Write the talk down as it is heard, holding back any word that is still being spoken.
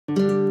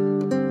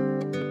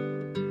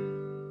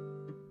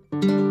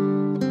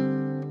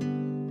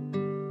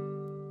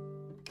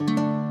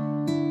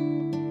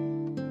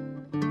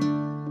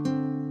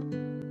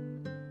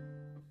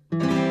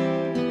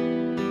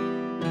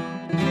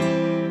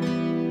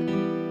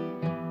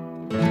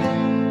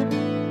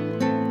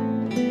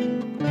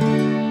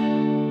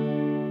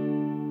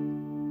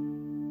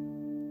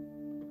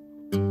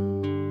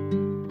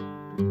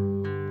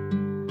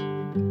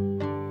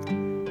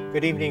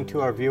Good evening to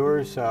our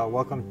viewers.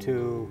 Welcome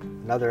to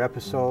another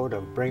episode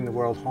of Bring the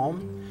World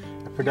Home,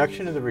 a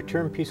production of the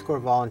Returned Peace Corps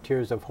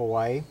Volunteers of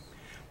Hawaii.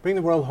 Bring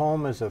the World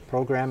Home is a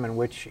program in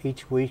which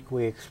each week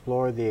we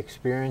explore the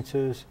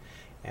experiences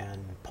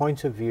and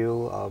points of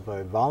view of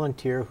a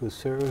volunteer who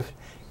served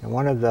in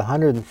one of the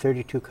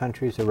 132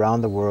 countries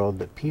around the world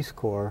that Peace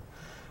Corps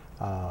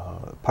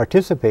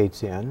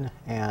participates in.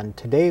 And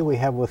today we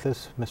have with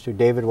us Mr.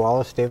 David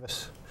Wallace.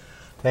 Davis,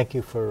 thank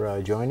you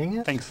for joining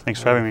us.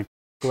 Thanks for having me.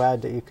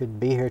 Glad that you could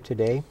be here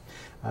today.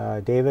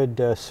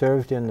 David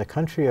served in the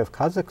country of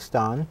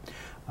Kazakhstan,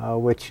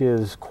 which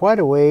is quite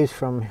a ways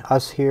from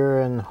us here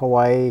in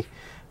Hawaii,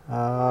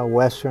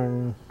 west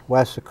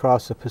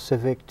across the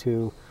Pacific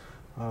to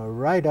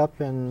right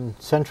up in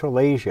Central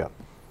Asia.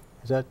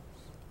 Is that?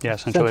 Yeah,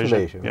 Central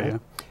Asia. Right? Yeah.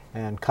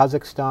 And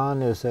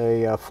Kazakhstan is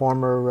a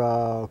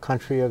former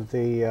country of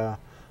the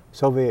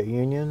Soviet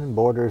Union,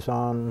 borders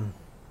on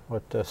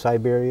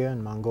Siberia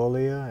and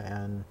Mongolia,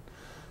 and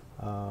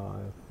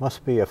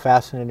must be a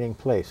fascinating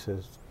place.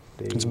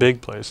 It's a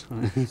big place.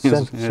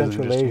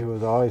 Central Asia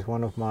was always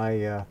one of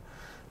my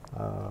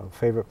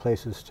favorite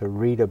places to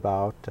read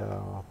about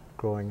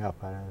growing up.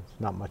 It's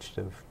not much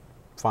to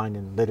find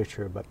in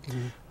literature, but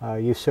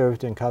you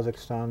served in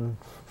Kazakhstan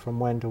from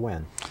when to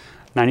when?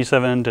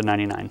 97 to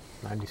 99.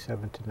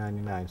 97 to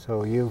 99.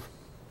 So you've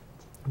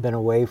been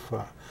away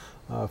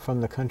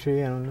from the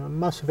country, and it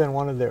must have been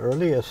one of the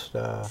earliest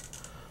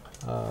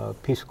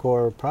Peace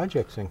Corps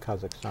projects in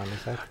Kazakhstan,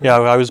 is that correct? Yeah,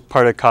 I was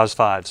part of Kaz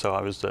 5, so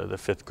I was the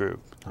fifth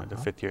group, the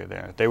fifth year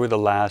there. They were the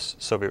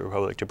last Soviet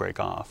republic to break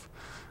off,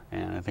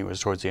 and I think it was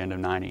towards the end of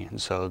 90. And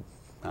so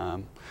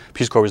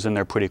Peace Corps was in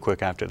there pretty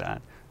quick after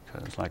that. So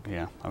it was like,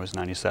 yeah, I was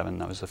 97,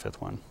 that was the fifth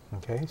one.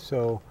 Okay,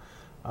 so,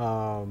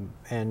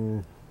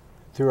 and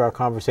through our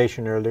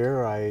conversation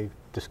earlier, I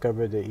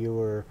discovered that you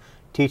were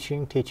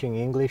teaching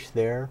English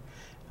there,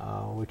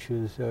 which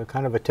is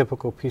kind of a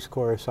typical Peace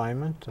Corps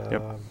assignment,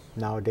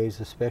 nowadays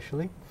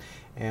especially.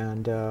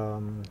 And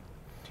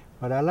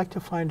but I'd like to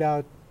find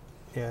out,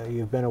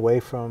 you've been away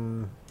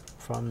from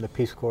the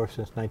Peace Corps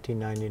since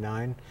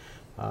 1999.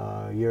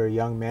 You're a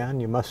young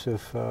man. You must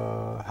have,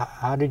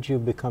 how did you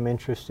become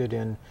interested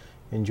in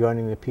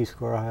joining the Peace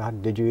Corps?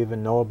 Did you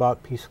even know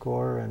about Peace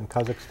Corps in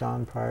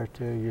Kazakhstan prior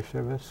to your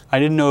service? I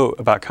didn't know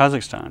about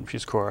Kazakhstan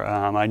Peace Corps.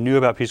 I knew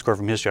about Peace Corps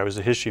from history. I was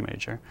a history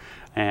major,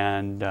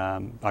 and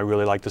I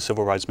really liked the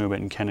civil rights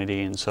movement and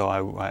Kennedy, and so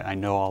I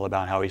know all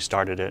about how he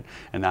started it,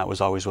 and that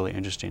was always really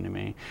interesting to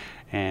me.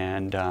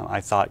 And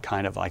I thought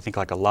I think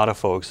like a lot of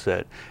folks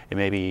that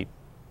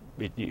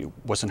it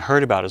wasn't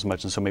heard about as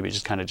much, and so maybe it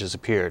just kind of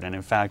disappeared. And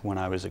in fact, when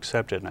I was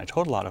accepted, and I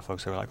told a lot of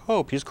folks, they were like,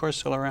 "Oh, Peace Corps is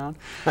still around."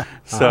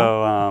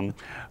 So,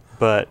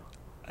 but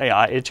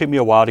yeah, it took me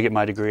a while to get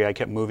my degree. I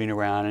kept moving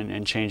around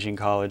and changing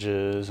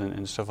colleges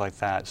and stuff like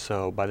that.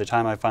 So by the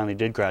time I finally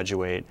did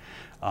graduate,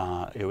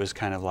 it was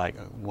kind of like,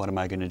 what am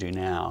I going to do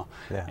now?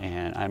 Yeah.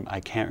 And I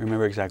can't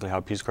remember exactly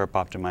how Peace Corps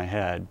popped in my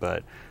head,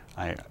 but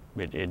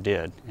it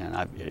did,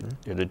 and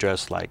it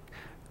addressed like,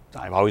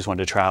 I've always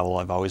wanted to travel.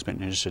 I've always been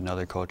interested in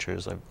other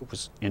cultures. I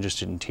was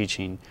interested in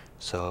teaching,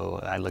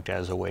 so I looked at it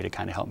as a way to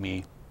kind of help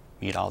me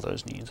meet all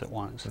those needs at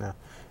once. Yeah.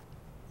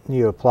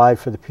 You applied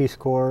for the Peace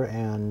Corps,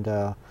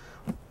 and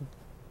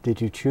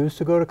did you choose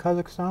to go to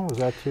Kazakhstan? Was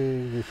that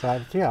you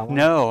decided? Yeah.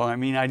 No, I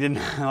mean, I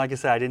didn't. Like I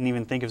said, I didn't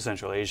even think of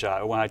Central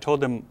Asia. When I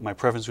told them my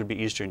preference would be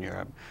Eastern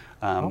Europe,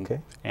 and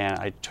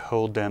I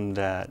told them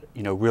that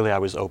really I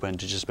was open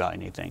to just about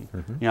anything.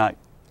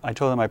 I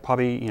told them I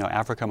probably,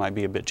 Africa might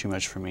be a bit too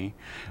much for me,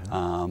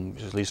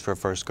 at least for a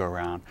first go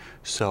around.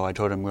 So I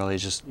told them really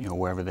just,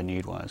 wherever the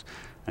need was.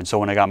 And so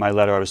when I got my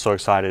letter, I was so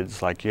excited.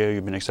 It's like, yeah,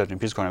 you've been accepted in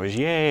Peace Corps. And I was,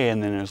 yay!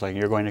 And then it was like,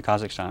 you're going to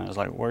Kazakhstan. I was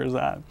like, where is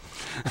that?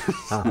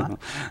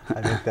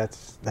 I think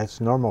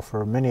that's normal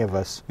for many of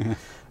us.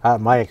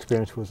 My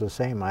experience was the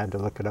same. I had to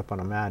look it up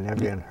on a map. I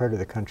never even heard of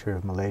the country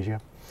of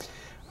Malaysia.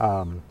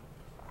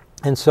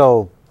 And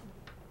so,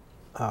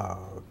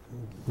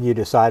 you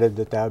decided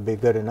that would be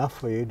good enough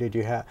for you. Did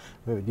you have?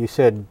 You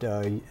said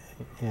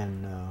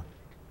in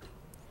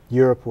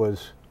Europe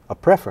was a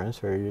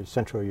preference, or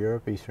Central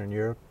Europe, Eastern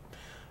Europe.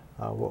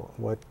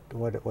 What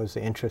was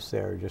the interest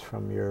there, just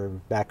from your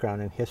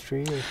background in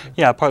history?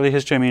 Yeah, partly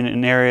history. I mean,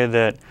 an area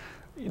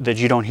that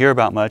you don't hear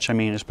about much. I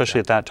mean, especially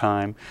at that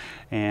time,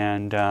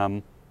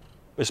 and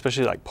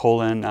especially like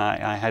Poland.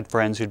 I had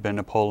friends who'd been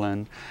to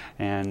Poland,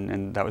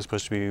 and that was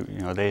supposed to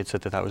be, they had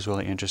said that was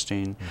really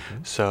interesting.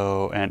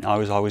 So, and I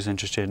was always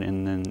interested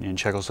in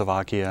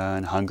Czechoslovakia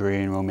and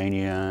Hungary and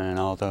Romania and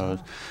all those.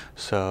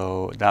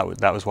 So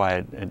that was why I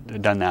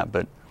had done that.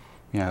 But,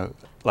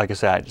 like I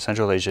said,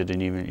 Central Asia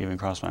didn't even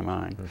cross my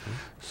mind.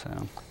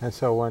 And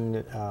so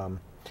when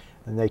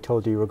and they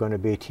told you were going to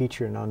be a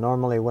teacher. Now,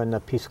 normally when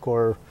the Peace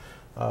Corps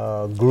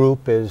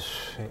group is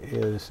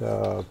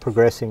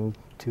progressing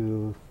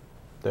to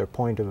their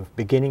point of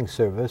beginning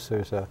service,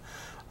 there's a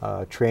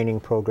training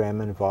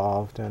program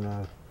involved and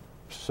a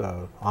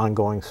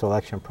ongoing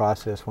selection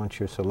process. Once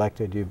you're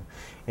selected, you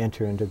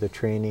enter into the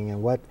training.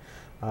 And what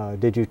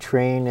did you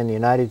train in the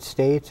United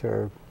States,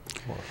 or?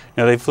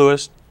 They flew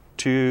us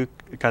to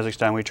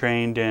Kazakhstan, we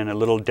trained in a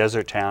little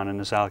desert town in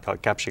the south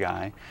called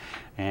Kapshigai,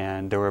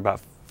 and there were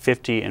about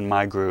 50 in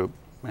my group,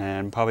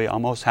 and probably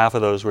almost half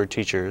of those were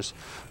teachers,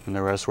 and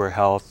the rest were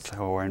health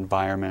or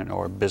environment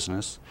or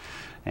business.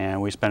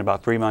 And we spent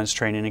about 3 months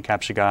training in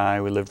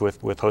Kapshigai. We lived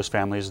with host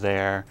families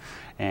there,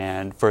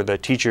 and for the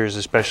teachers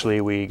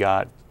especially, we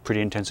got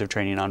pretty intensive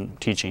training on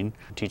teaching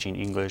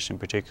English in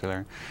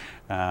particular.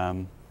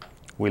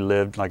 We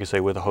lived, like I say,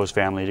 with a host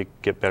family to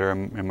get better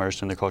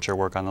immersed in the culture,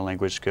 work on the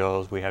language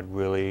skills. We had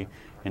really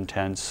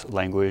intense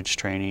language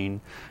training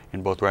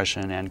in both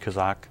Russian and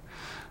Kazakh.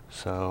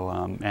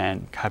 So,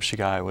 and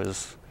Kapshigai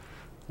was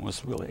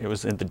really, it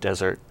was in the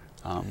desert.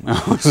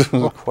 It was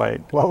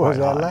quite. What was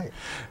that hot. like?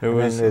 It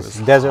was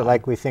desert hot.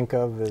 like we think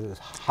of as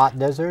hot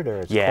desert, or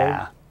it's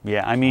cold?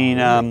 Yeah. I mean,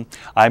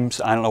 I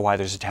don't know why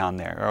there's a town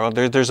there, or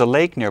there's a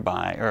lake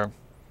nearby, or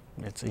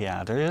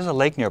there is a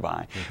lake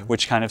nearby,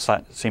 which kind of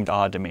seemed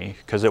odd to me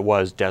because it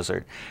was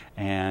desert,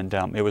 and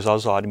it was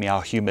also odd to me how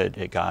humid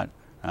it got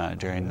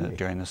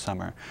during the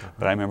summer.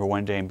 But I remember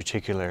one day in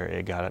particular,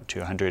 it got up to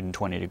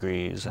 120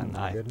 degrees, and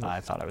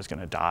I thought I was going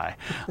to die.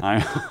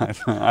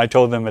 I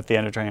told them at the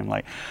end of training,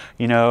 like,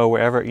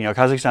 wherever,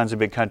 Kazakhstan's a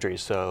big country,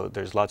 so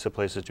there's lots of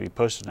places to be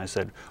posted. And I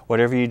said,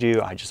 whatever you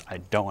do, I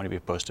don't want to be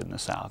posted in the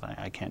south.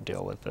 I can't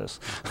deal with this.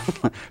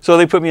 So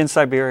they put me in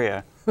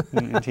Siberia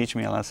and teach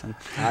me a lesson.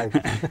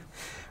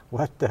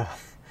 What the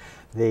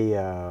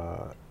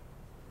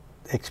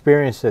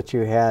experience that you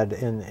had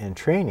in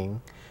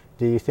training,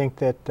 do you think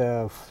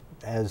that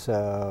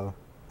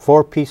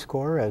for Peace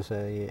Corps as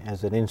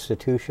an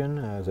institution,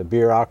 as a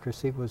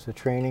bureaucracy, was the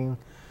training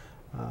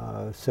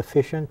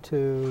sufficient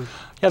to?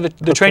 Yeah,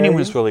 the training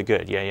was really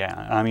good.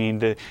 Yeah. I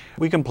mean,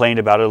 we complained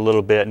about it a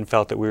little bit and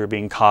felt that we were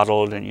being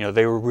coddled, and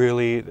they were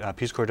really,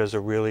 Peace Corps does a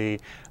really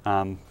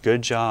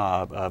good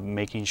job of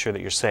making sure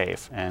that you're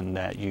safe and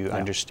that you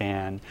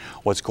understand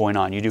what's going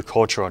on. You do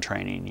cultural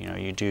training,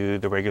 you do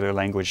the regular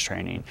language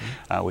training.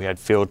 We had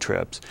field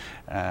trips,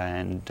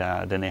 and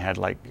then they had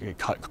like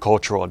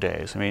cultural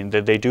days. I mean,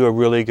 they do a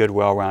really good,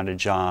 well-rounded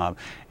job,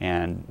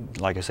 and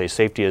like I say,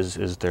 safety is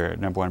their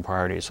 #1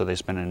 priority, so they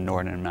spend an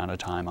inordinate amount of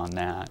time on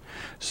that.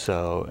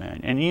 So,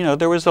 and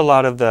there was a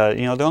lot of the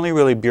only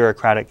really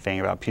bureaucratic thing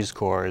about Peace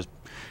Corps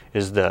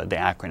is the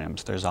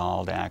acronyms. There's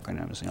all the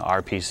acronyms,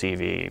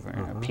 RPCV,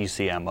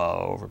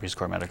 PCMO, for Peace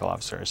Corps Medical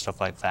Officer, stuff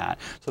like that.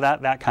 So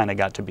that kind of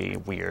got to be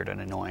weird and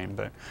annoying.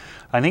 But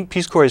I think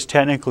Peace Corps is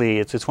technically,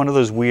 it's one of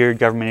those weird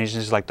government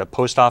agencies like the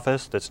post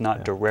office that's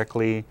not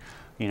directly,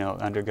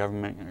 under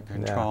government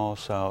control.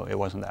 So it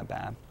wasn't that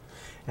bad.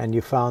 And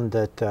you found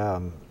that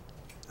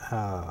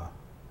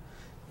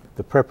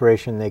the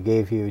preparation they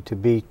gave you to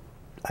be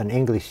an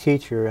English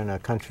teacher in a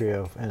country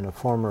in a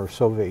former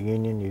Soviet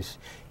Union,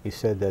 you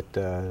said that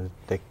a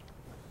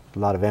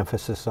lot of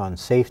emphasis on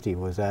safety.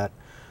 Was that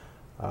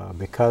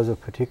because of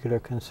particular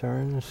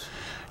concerns?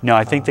 No,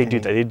 I think they do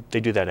that. They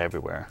do that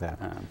everywhere. Yeah.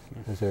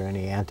 Is there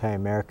any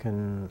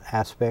anti-American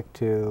aspect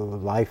to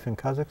life in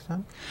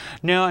Kazakhstan?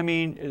 No, I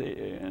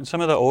mean, some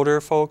of the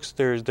older folks,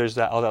 there's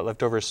all that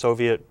leftover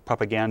Soviet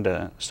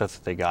propaganda stuff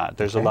that they got.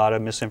 There's a lot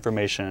of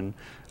misinformation.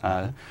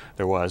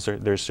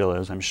 There still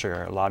is, I'm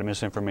sure, a lot of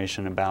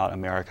misinformation about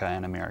America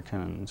and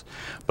Americans.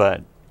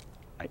 But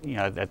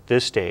at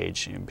this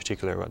stage, in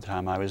particular, at the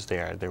time I was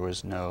there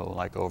was no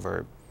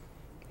overt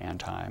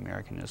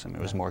anti-Americanism.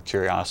 It was more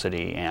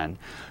curiosity and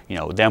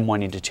them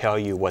wanting to tell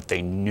you what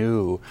they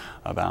knew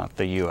about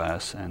the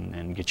U.S.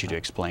 and get you to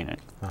explain it.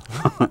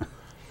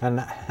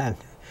 And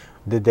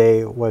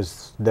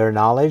was their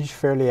knowledge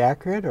fairly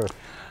accurate, or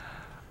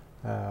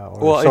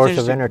a source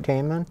of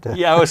entertainment?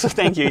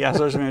 Thank you. Yeah,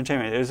 source of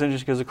entertainment. It was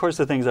interesting because, of course,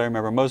 the things I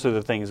remember, most of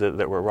the things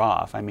that were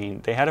off. I mean,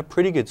 they had a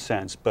pretty good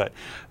sense, but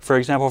for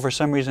example, for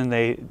some reason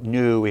they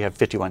knew we have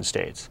 51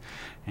 states.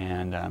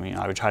 And I mean,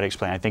 I would try to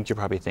explain. I think you're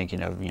probably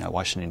thinking of,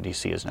 Washington,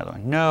 D.C. is another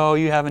one. No,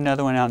 you have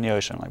another one out in the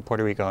ocean, like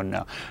Puerto Rico.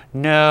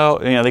 No,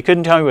 they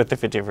couldn't tell me what the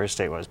 51st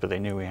state was, but they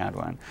knew we had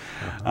one.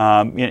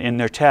 In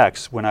their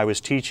texts, when I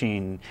was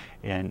teaching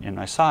in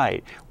my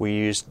site,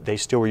 they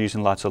still were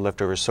using lots of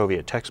leftover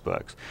Soviet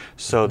textbooks.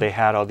 So they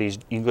had all these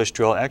English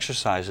drill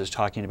exercises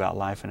talking about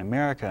life in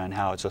America and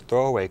how it's a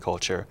throwaway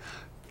culture.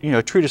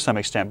 True to some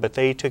extent, but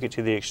they took it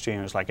to the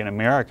extremes. Like in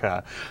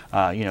America,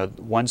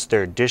 once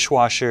their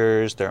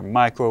dishwashers, their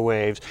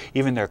microwaves,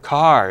 even their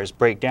cars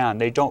break down,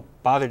 they don't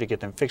bother to get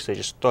them fixed. They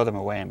just throw them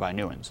away and buy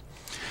new ones.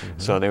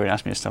 So they would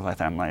ask me stuff like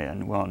that. I'm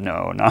like, well,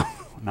 no,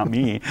 not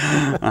me.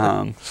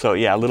 So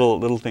yeah,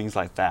 little things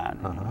like that.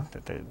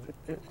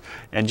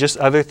 And just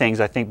other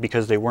things, I think,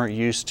 because they weren't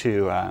used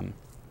to.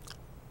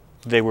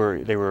 They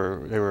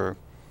were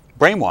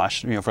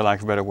brainwashed, for lack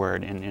of a better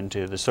word,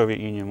 into the Soviet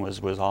Union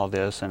was all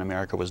this and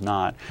America was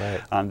not. Right.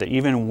 That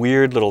even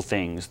weird little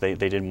things they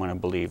didn't want to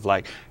believe.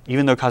 Like,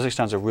 even though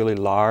Kazakhstan's a really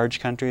large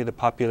country, the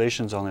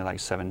population's only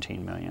like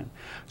 17 million.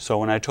 So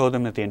when I told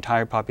them that the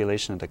entire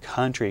population of the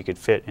country could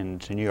fit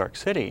into New York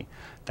City,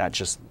 that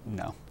just,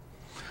 no.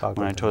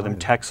 When I told them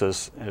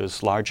Texas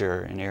was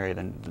larger in area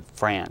than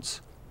France,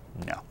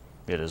 no,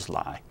 it is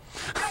lie.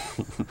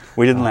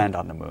 We didn't land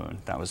on the moon.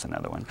 That was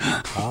another one.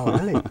 Oh,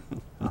 really?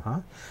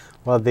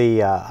 Well,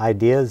 the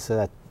ideas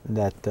that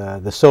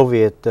the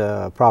Soviet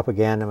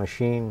propaganda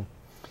machine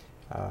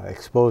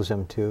exposed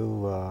them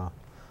to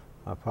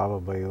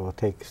probably will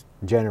take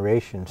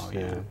generations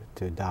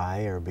to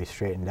die or be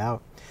straightened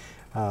out.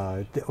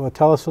 Well,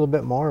 tell us a little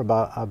bit more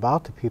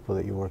about the people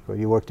that you worked with.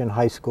 You worked in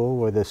high school.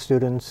 Were the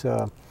students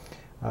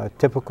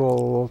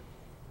typical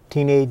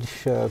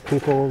teenage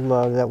people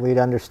that we'd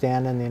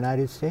understand in the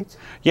United States?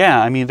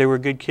 Yeah, I mean, they were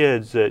good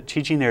kids.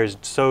 Teaching there is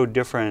so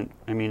different,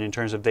 I mean, in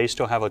terms of they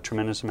still have a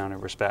tremendous amount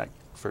of respect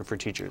for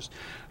teachers.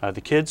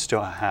 The kids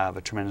still have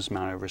a tremendous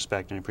amount of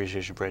respect and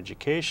appreciation for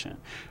education.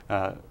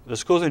 The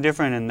schools are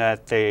different in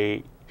that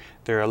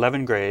there are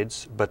 11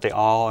 grades, but they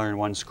all are in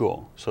one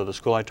school. So the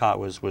school I taught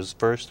was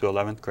 1st through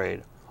 11th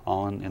grade,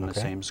 all in the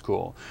same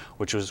school,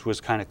 which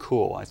was kind of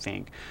cool, I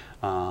think.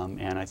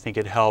 And I think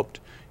it helped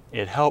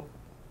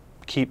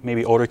keep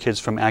maybe older kids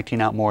from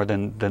acting out more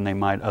than they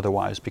might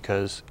otherwise,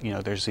 because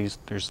there's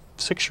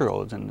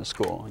 6-year-olds in the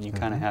school, and you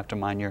kind of have to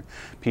mind your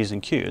P's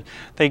and Q's.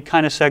 They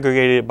kind of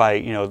segregated it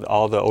by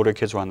all the older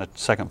kids were on the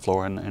 2nd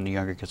floor and the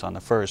younger kids on the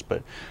 1st,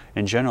 but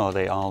in general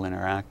they all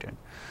interacted.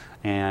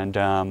 And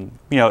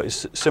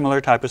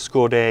similar type of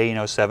school day,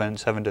 7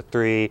 to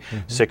 3,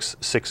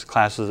 six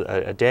classes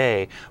a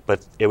day,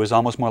 but it was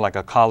almost more like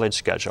a college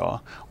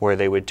schedule where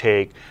they would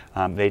take,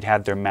 they'd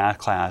have their math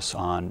class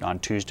on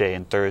Tuesday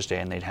and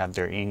Thursday, and they'd have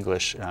their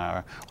English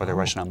or their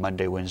Russian on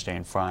Monday, Wednesday,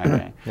 and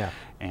Friday.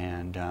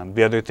 And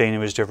the other thing that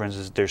was different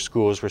is their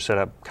schools were set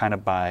up kind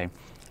of by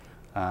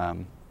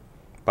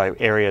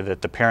area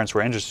that the parents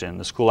were interested in.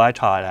 The school I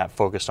taught at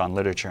focused on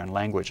literature and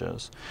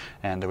languages,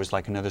 and there was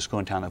like another school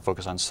in town that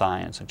focused on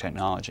science and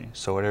technology.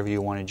 So whatever you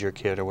wanted your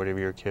kid or whatever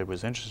your kid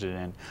was interested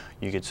in,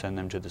 you could send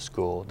them to the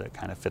school that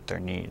kind of fit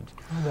their needs.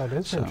 Oh, that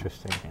is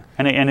interesting. Yeah.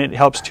 And it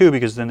helps too,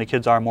 because then the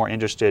kids are more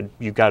interested.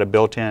 You've got a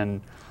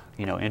built-in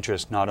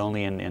interest not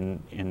only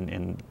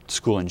in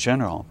school in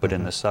general, but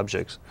in the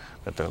subjects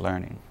that they're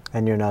learning.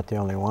 And you're not the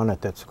only one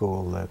at that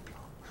school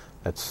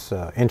that's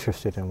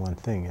interested in one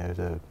thing. There's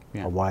a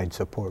wide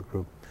support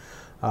group.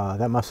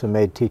 That must have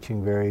made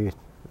teaching very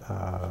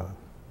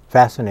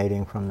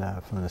fascinating from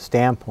the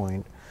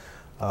standpoint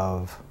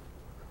of,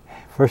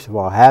 first of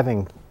all,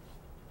 having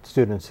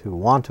students who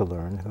want to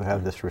learn, who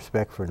have this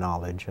respect for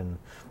knowledge and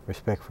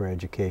respect for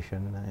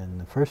education in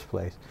the first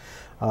place.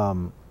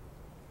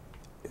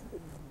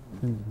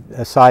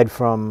 Aside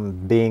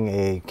from being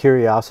a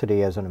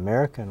curiosity as an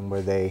American,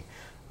 were they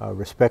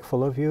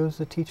respectful of you as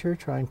a teacher,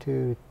 trying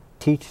to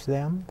teach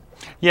them?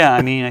 Yeah,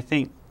 I mean, I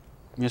think,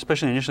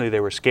 especially initially, they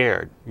were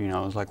scared. It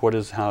was like,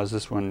 how is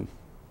this one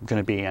going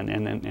to be?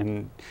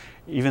 And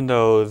even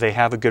though they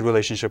have a good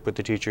relationship with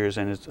the teachers,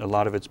 and a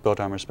lot of it's built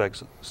on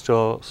respect,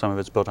 still some of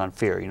it's built on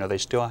fear. They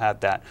still have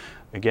that.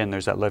 Again,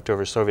 there's that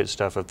leftover Soviet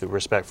stuff of the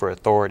respect for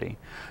authority.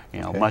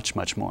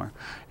 Much more.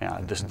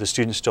 Yeah, the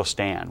students still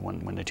stand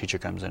when the teacher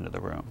comes into the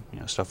room.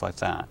 Stuff like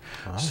that.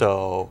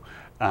 So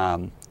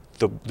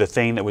the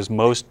thing that was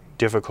most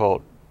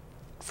difficult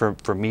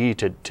for me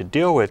to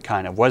deal with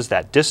kind of was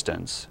that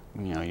distance.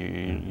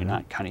 You're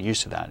not kind of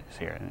used to that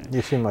here.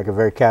 You seem like a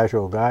very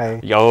casual guy.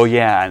 Oh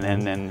yeah,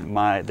 and then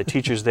the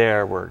teachers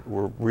there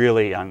were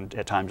really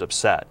at times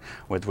upset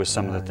with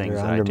some of the things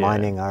that I did.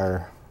 Undermining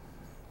our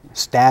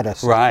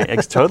status. Right,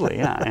 totally,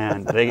 yeah.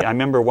 And I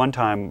remember one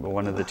time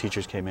one of the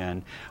teachers came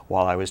in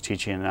while I was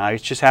teaching, and I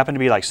just happened to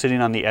be like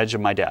sitting on the edge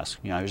of my desk.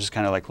 I was just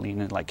kind of like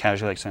leaning, like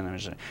casually, like sitting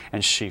there,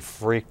 and she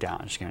freaked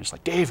out. She was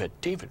like, David.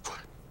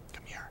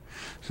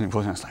 And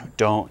I was like,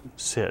 don't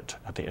sit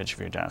at the edge of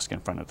your desk in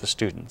front of the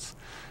students.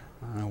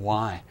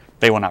 Why?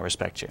 They will not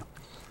respect you.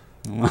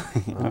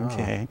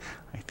 Okay,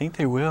 I think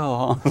they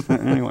will.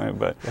 Anyway,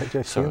 but they're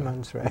just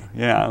humans, right?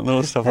 Yeah,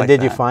 little stuff like that.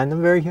 And did you find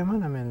them very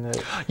human? I mean,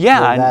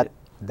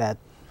 that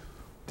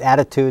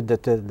attitude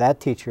that that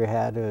teacher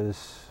had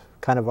is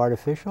kind of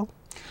artificial.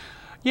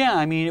 Yeah,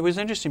 I mean, it was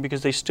interesting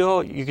because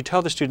you could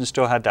tell the students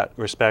still had that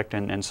respect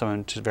and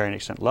some, to a varying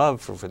extent, love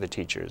for the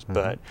teachers,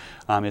 but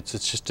it's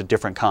just a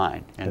different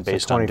kind and it's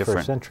based on different.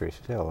 It's the 21st century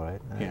still,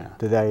 right? Yeah.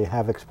 Did they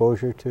have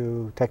exposure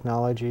to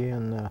technology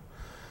and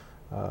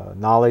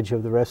knowledge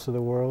of the rest of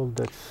the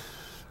world?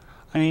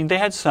 I mean, they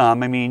had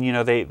some. I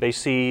mean, they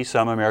see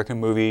some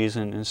American movies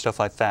and stuff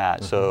like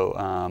that.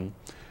 So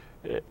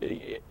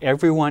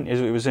everyone,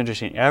 it was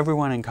interesting,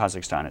 everyone in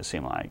Kazakhstan, it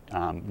seemed like,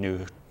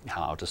 knew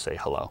how to say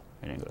hello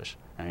in English.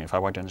 I mean, if I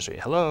walked down the street,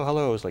 hello,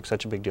 hello, it was like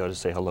such a big deal to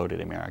say hello to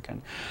the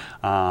American.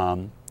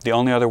 The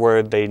only other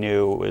word they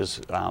knew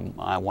was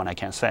one I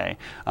can't say,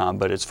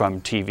 but it's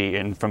from TV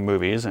and from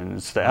movies, and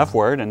it's the F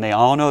word, and they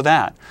all know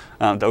that.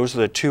 Those are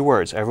the 2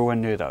 words. Everyone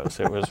knew those.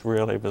 It was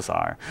really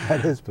bizarre.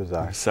 That is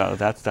bizarre. So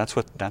that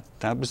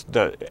was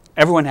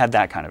everyone had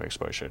that kind of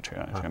exposure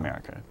to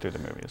America through the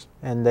movies.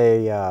 And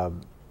they,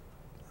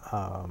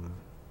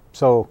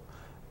 so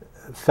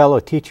fellow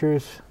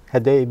teachers,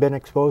 had they been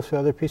exposed to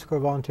other Peace Corps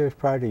volunteers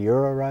prior to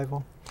your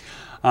arrival?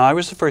 I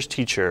was the first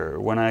teacher.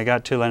 When I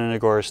got to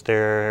Leninogorsk,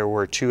 there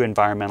were 2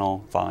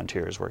 environmental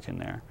volunteers working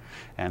there,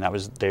 and that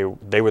was they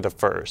were the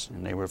first,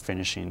 and they were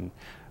finishing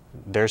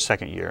their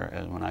 2nd year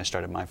when I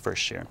started my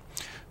 1st year.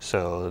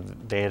 So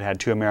they had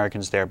 2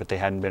 Americans there, but they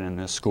hadn't been in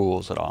the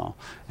schools at all,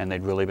 and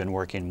they'd really been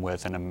working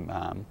with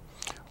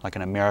like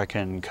an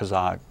American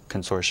Kazakh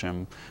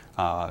consortium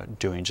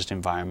doing just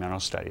environmental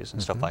studies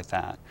and stuff like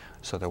that.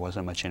 So there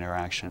wasn't much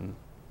interaction,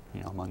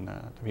 you know, among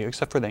the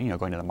except for the, you know,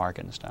 going to the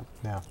market and stuff.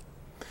 Yeah.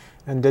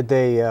 And did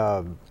they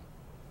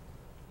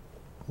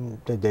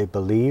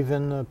believe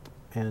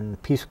in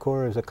Peace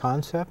Corps as a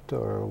concept,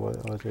 or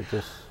was it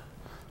just?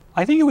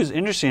 I think it was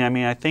interesting. I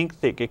mean, I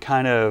think that it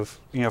kind of,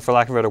 you know, for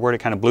lack of a better word, it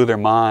kind of blew their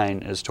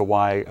mind as to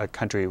why a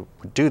country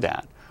would do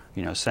that.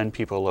 You know, send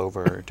people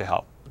over to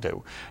help.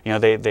 You know,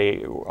 they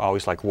were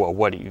always like, well,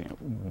 what do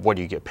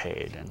you get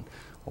paid, and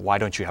why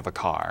don't you have a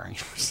car?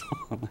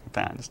 Something like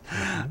that.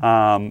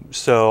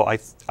 So I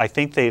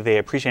think they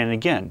appreciate it. And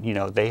again, you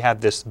know, they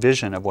have this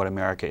vision of what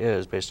America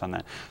is based on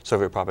that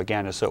Soviet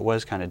propaganda. So it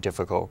was kind of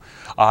difficult.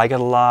 I get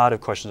a lot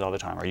of questions all the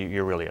time.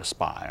 You're really a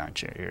spy,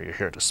 aren't you? You're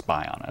here to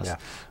spy on us. Yeah.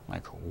 I'm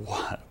like,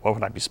 what? What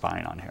would I be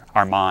spying on here?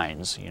 Our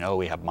minds. You know,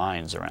 we have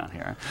minds around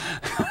here.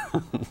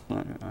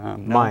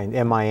 Mind,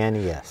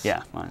 M-I-N-E-S.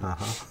 Yeah, mind.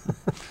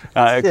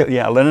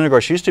 Yeah,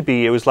 Leninogorsk used to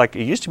be. It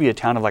used to be a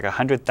town of like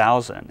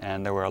 100,000,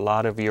 and there were a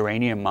lot of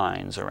uranium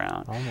mines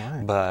around. Oh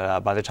my.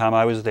 But by the time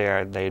I was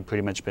there, they had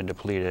pretty much been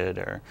depleted,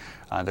 or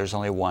there's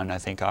only one, I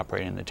think,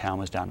 operating. The town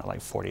was down to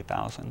like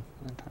 40,000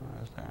 by the time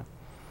I was there.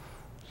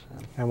 So.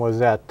 And was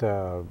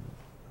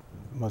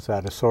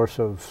that a source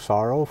of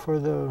sorrow for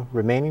the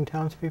remaining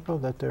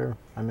townspeople?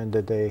 I mean,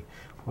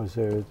 was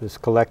there this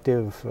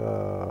collective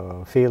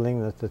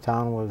feeling that the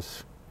town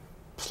was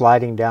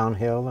sliding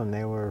downhill and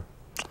they were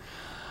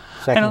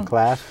second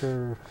class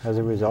as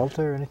a result,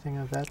 or anything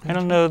of that nature? I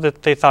don't know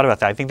that they thought about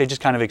that. I think they just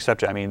kind of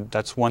accepted it. I mean,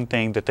 that's one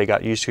thing that they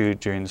got used to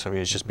during the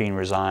Soviet, is just being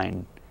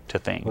resigned to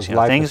things. You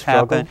know, things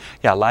happen.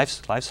 Yeah,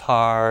 life's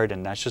hard,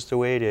 and that's just the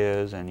way it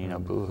is, and, you know,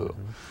 boo-hoo.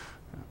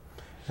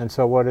 And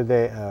so what did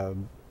they,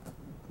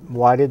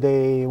 why did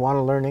they want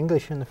to learn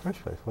English in the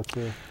first place?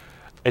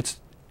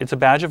 It's a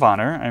badge of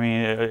honor. I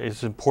mean,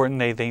 it's important.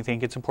 They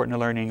think it's important to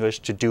learn English,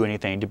 to do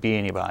anything, to be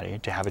anybody,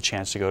 to have a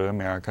chance to go to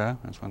America.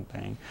 That's one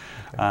thing.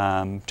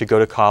 Okay. To go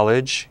to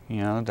college, you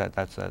know,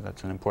 that's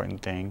an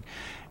important thing.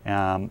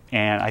 And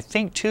I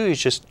think too,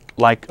 it's just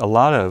like a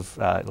lot of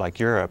like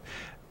Europe,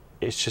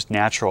 it's just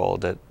natural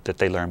that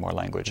they learn more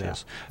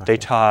languages. Yeah. Okay. They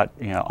taught,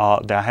 you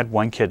know, I had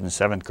one kid in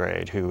 7th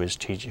grade who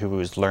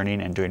was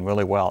learning and doing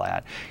really well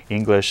at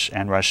English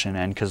and Russian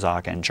and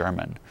Kazakh and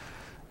German.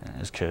 And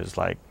his kid is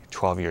like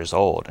 12 years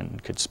old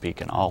and could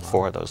speak in all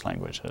 4 of those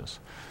languages.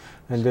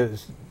 And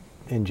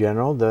in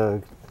general,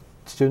 the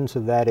students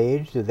of that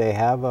age, do they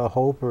have a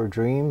hope or a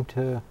dream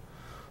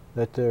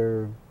that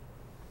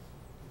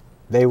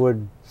they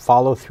would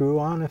follow through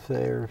on if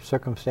their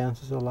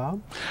circumstances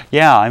allowed?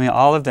 Yeah, I mean,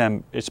 all of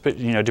them, it's,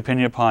 you know,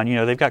 depending upon, you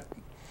know, they've got,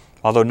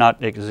 although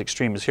not as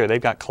extreme as here,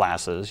 they've got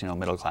classes, you know,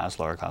 middle class,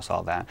 lower class,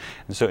 all that.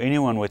 And so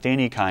anyone with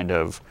any kind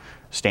of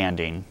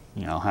standing,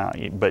 you know,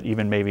 but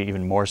maybe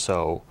even more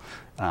so,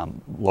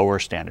 lower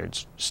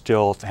standards,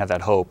 still have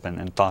that hope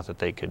and thought that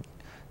they could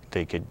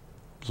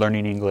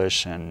learning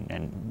English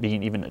and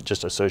being even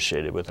just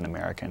associated with an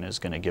American is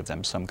going to give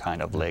them some kind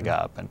of leg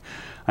up. And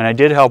I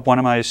did help one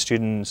of my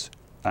students,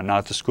 not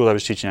at the school I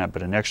was teaching at,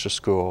 but an extra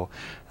school,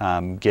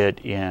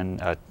 get in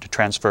a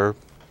transfer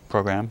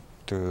program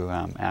through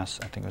I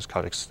think it was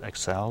called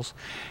Excels,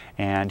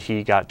 and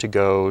he got to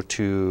go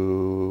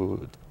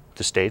to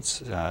the States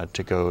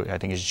to go, I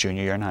think his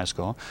junior year in high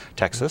school,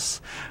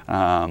 Texas,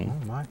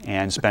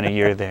 and spent a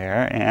year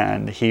there,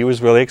 and he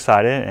was really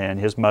excited, and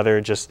his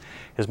mother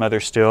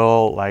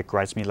still like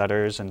writes me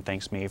letters and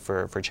thanks me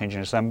for changing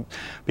his son,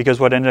 because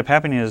what ended up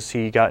happening is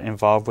he got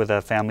involved with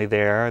a family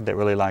there that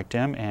really liked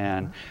him,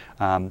 and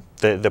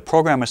the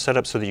program was set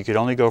up so that you could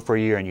only go for a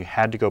year and you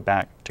had to go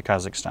back to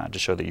Kazakhstan to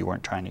show that you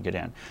weren't trying to get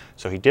in.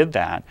 So he did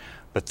that,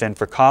 but then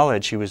for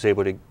college he was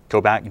able to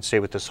go back and stay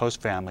with this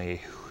host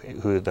family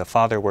who the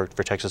father worked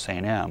for Texas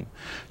A&M,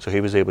 so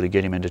he was able to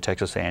get him into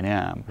Texas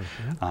A&M,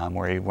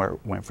 where he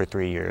went for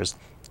 3 years.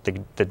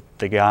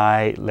 The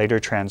guy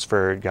later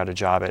transferred, got a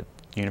job at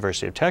the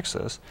University of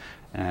Texas,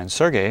 and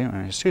Sergey,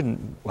 a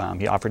student,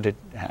 he offered to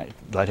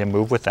let him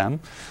move with them.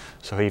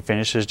 So he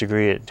finished his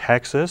degree at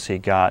Texas, he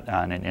got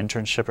an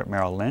internship at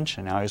Merrill Lynch,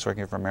 and now he's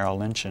working for Merrill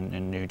Lynch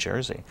in New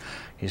Jersey.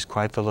 He's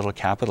quite the little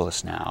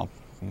capitalist now.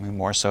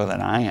 More so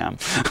than I am.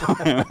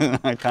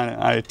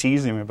 I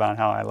tease him about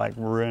how I like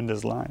ruined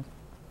his life.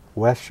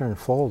 Western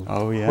fold.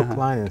 Oh yeah. Hook,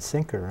 line, and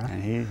sinker. Huh?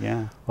 And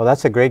yeah. Well,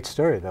 that's a great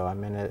story, though. I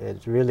mean,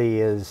 it really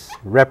is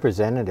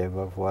representative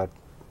of what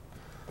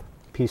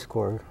a Peace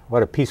Corps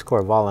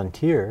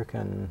volunteer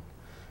can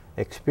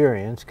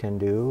experience, can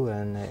do,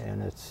 and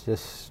it's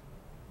just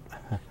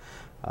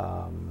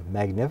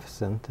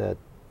magnificent that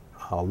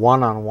a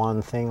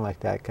one-on-one thing like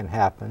that can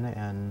happen,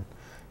 and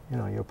you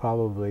know, you'll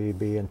probably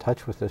be in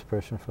touch with this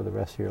person for the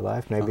rest of your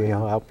life. Maybe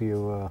he'll help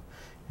you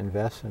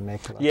invest and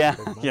make a lot Yeah, of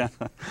good money. yeah.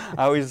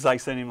 I always like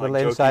sending like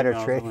Little joking insider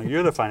emails. trade. I'm like,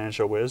 you're the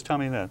financial whiz. Tell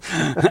me that.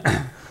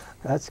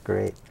 That's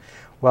great.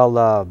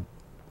 Well,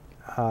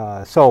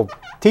 so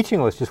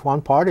teaching was just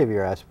one part of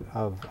your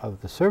of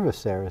the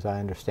service there, as I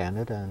understand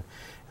it,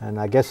 and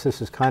I guess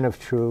this is kind of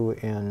true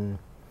in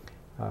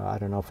I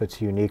don't know if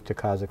it's unique to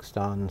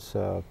Kazakhstan's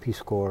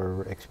Peace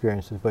Corps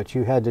experiences, but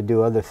you had to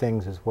do other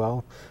things as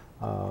well,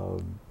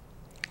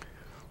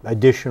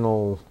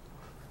 additional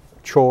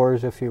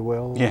chores, if you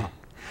will. Yeah.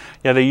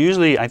 Yeah, they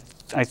usually, I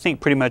think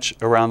pretty much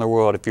around the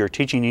world, if you're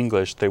teaching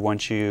English, they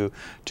want you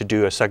to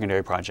do a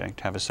secondary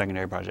project, have a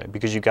secondary project,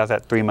 because you got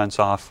that 3 months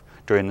off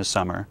during the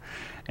summer.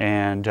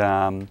 And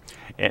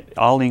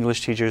all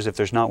English teachers, if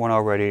there's not one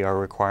already, are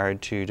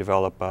required to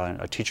develop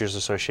a teachers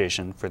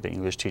association for the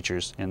English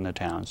teachers in the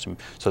towns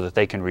so that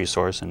they can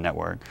resource and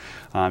network.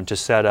 To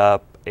set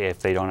up, if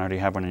they don't already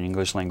have one, an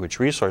English language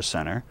resource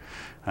center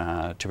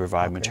to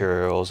provide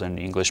materials and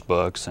English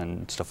books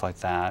and stuff like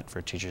that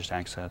for teachers to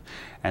access.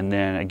 And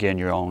then again,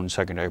 your own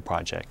secondary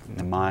project.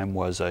 And mine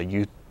was a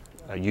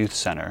youth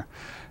center.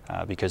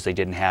 Because they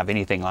didn't have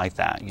anything like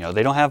that.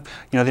 They don't have,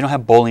 they don't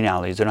have bowling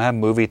alleys, they don't have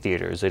movie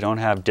theaters, they don't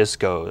have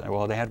disco.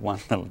 Well, they had one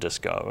little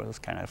disco, it was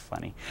kind of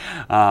funny.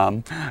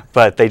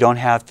 But they don't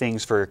have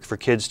things for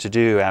kids to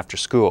do after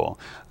school.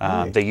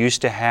 Really? They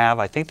used to have,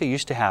 I think they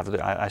used to have,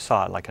 I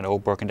saw it like an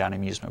old broken down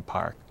amusement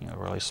park,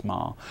 really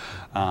small.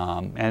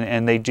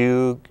 And they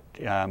do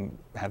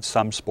have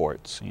some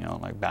sports,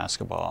 like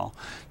basketball,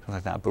 stuff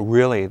like that. But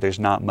really, there's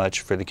not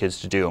much for the kids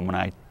to do. And when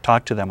I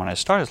talked to them when I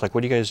started, it's like,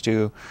 what do you guys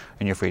do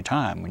in your free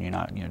time when you're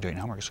not, doing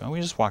homework? So we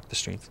just walk the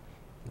streets.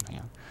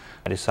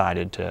 I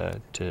decided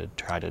to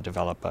try to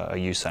develop a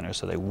youth center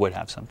so they would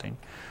have something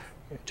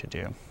to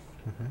do.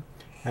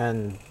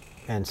 And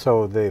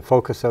so the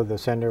focus of the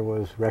center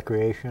was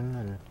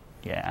recreation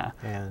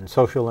and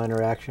social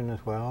interaction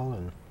as well.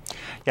 And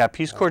yeah,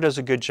 Peace Corps does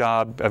a good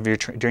job of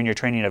during your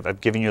training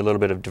of giving you a little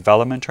bit of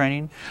development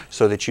training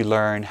so that you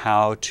learn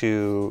how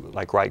to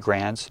write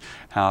grants,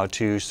 how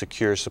to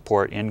secure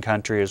support in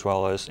country as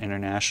well as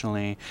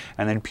internationally,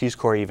 and then Peace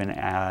Corps even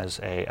as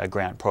a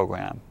grant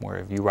program where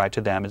if you write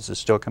to them, it's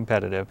still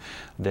competitive,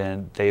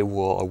 then they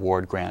will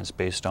award grants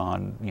based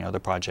on the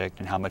project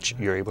and how much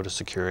you're able to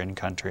secure in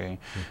country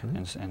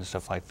and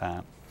stuff like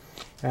that.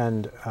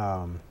 And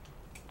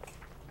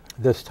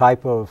this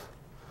type of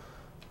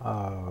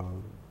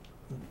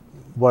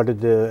what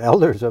did the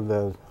elders of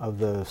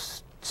the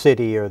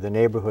city or the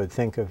neighborhood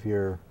think of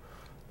your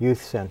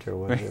youth center?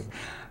 Was it?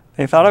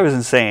 They thought I was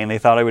insane. They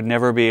thought I would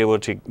never be able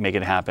to make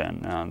it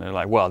happen. They're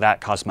like, well, that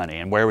costs money,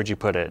 and where would you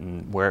put it,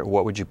 and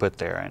what would you put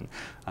there,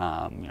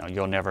 and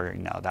you'll never,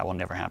 that will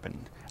never happen.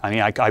 I mean,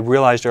 I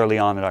realized early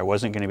on that I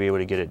wasn't going to be able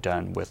to get it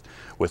done with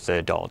the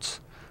adults.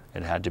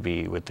 It had to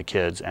be with the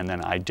kids, and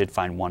then I did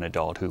find one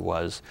adult who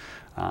was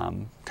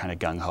kind of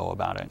gung-ho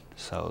about it,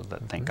 so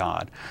thank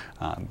God,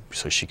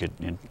 so she could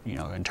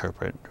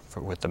interpret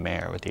with the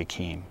mayor, with the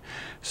Akeem.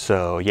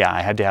 So yeah,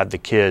 I had to have the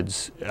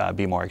kids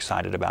be more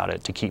excited about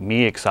it to keep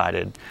me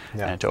excited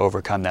and to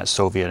overcome that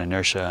Soviet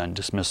inertia and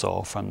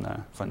dismissal from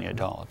the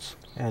adults.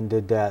 And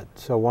did that,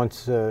 so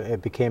once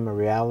it became a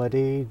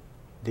reality,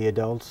 the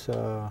adults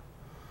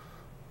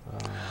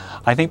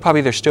I think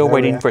probably they're still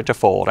waiting for it to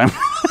fold.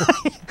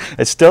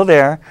 It's still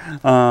there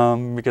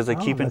because I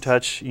keep in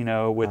touch,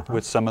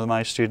 with some of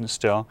my students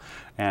still,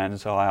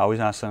 and so I always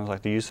ask them,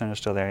 like, the youth center is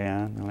still there,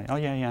 yeah? And they're like, oh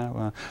yeah.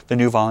 Well, the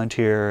new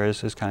volunteer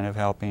is kind of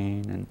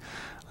helping,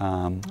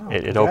 and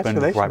it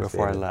opened right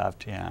before I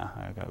left. Yeah,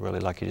 I got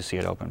really lucky to see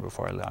it open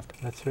before I left.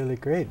 That's really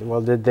great.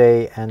 Well, did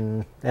they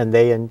and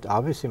they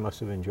obviously must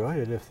have enjoyed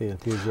it if the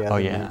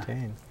enthusiasm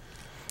maintained.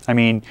 I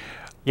mean,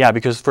 yeah,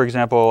 because for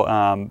example,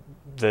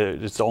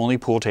 it's the only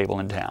pool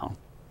table in town.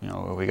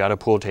 We got a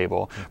pool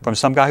table from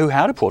some guy who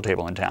had a pool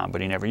table in town,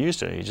 but he never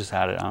used it. He just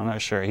had it. I'm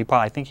not sure.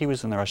 I think he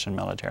was in the Russian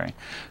military,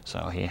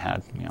 so he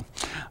had.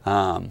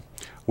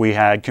 We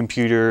had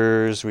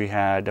computers. We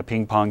had a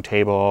ping pong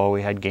table.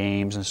 We had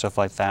games and stuff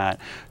like that.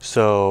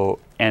 So,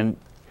 and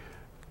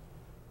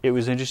it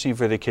was interesting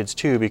for the kids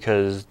too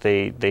because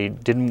they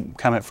didn't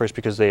come at first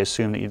because they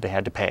assumed that they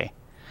had to pay,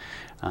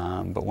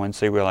 but once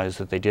they realized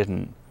that they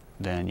didn't,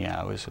 then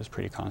yeah, it was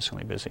pretty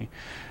constantly busy.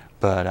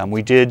 But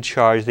we did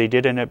charge, they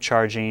did end up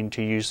charging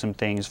to use some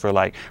things for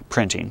like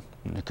printing,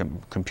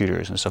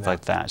 computers and stuff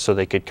like that, so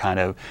they could kind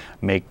of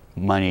make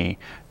money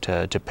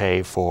to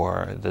pay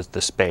for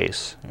the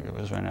space. It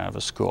was run out of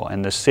a school.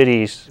 And the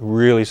city,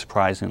 really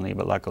surprisingly,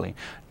 but luckily,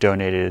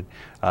 donated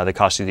the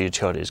cost of the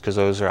utilities, because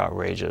those are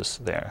outrageous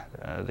there.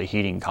 The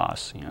heating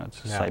costs,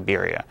 it's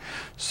Siberia.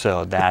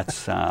 So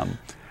that's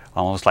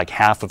almost like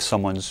half of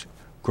someone's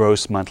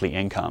gross monthly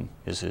income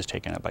is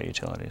taken up by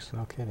utilities.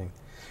 No kidding.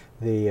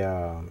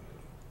 The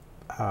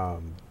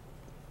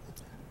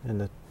in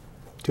the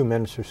 2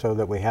 minutes or so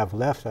that we have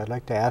left, I'd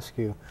like to ask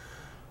you,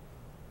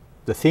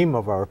 the theme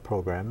of our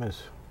program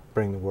is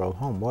Bring the World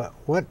Home.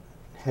 What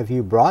have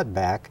you brought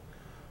back,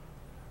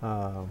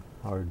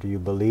 or do you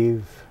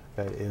believe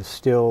that is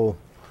still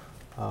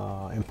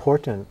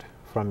important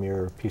from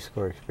your Peace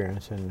Corps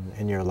experience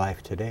in your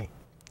life today?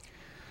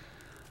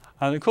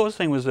 The coolest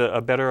thing was a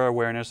better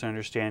awareness and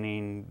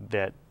understanding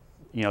that,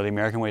 you know, the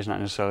American way is not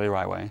necessarily the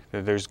right way.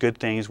 There's good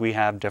things we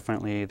have,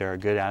 definitely. There are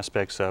good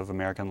aspects of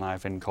American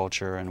life and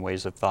culture and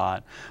ways of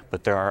thought,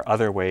 but there are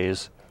other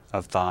ways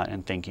of thought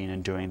and thinking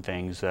and doing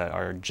things that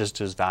are just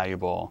as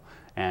valuable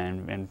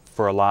and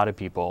for a lot of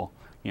people,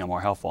 you know,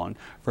 more helpful. And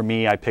for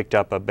me, I picked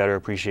up a better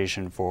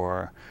appreciation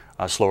for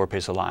a slower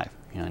pace of life,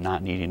 you know,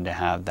 not needing to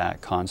have that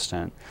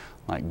constant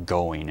like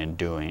going and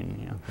doing.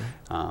 You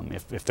know.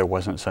 If there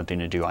wasn't something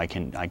to do, I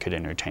could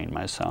entertain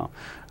myself.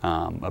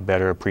 A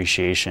better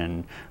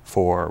appreciation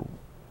for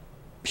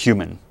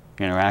human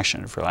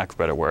interaction, for lack of a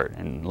better word,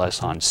 and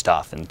less on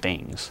stuff and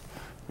things.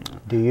 You know.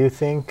 Do you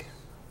think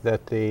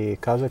that the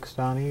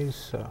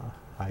Kazakhstanis,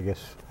 I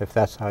guess if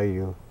that's how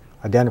you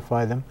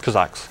identify them,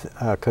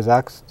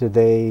 Kazakhs, do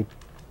they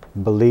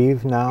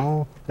believe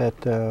now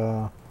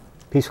that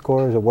Peace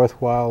Corps is a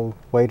worthwhile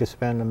way to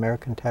spend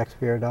American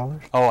taxpayer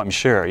dollars? Oh, I'm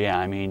sure, yeah.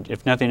 I mean,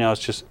 if nothing else,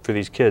 just for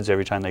these kids,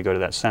 every time they go to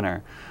that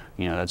center,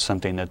 you know, that's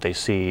something that they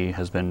see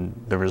has been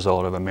the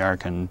result of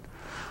American,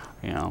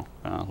 you know,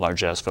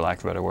 largesse, for lack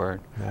of a better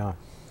word. Yeah.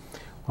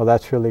 Well,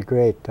 that's really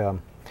great.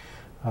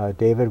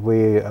 David,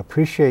 we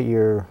appreciate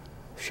your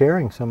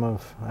sharing some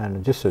of,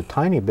 and just a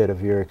tiny bit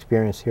of your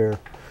experience here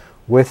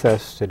with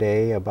us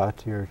today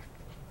about your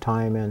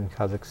time in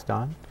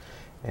Kazakhstan.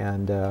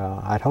 And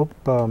I'd hope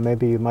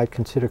maybe you might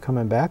consider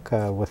coming back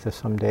with us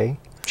someday.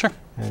 Sure.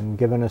 And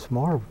giving us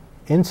more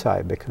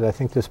insight, because I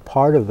think this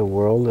part of the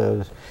world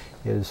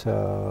is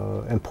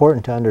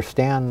important to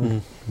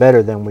understand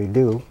better than we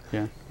do.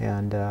 Yeah.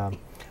 And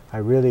I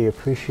really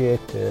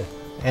appreciate the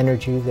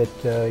energy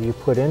that you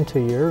put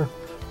into your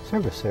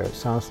service there. It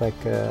sounds like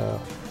the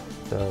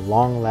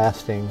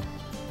long-lasting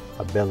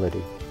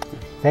ability.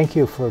 Thank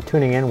you for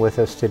tuning in with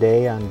us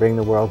today on Bring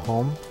the World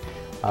Home.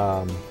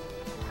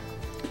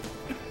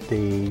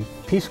 The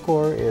Peace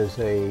Corps is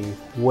a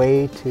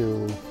way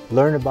to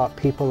learn about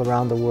people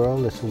around the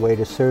world. It's a way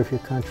to serve your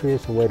country.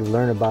 It's a way to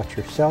learn about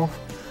yourself,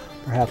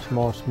 perhaps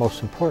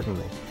most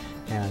importantly.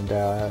 And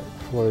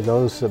for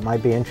those that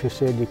might be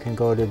interested, you can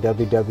go to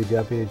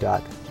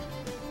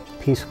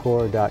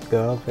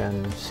www.peacecorps.gov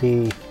and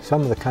see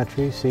some of the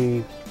countries,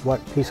 see what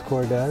Peace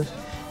Corps does,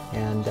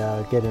 and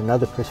get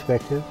another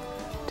perspective.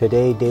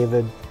 Today,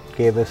 David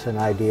gave us an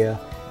idea,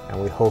 and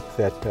we hope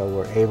that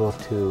we're able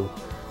to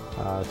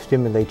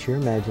stimulate your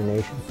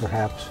imagination,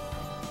 perhaps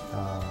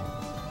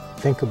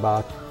think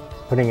about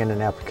putting in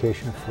an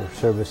application for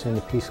service in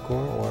the Peace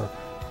Corps or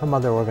some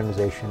other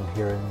organization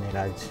here in the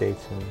United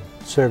States and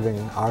serving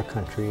our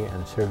country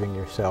and serving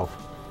yourself.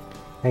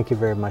 Thank you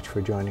very much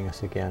for joining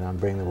us again on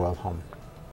Bring the World Home.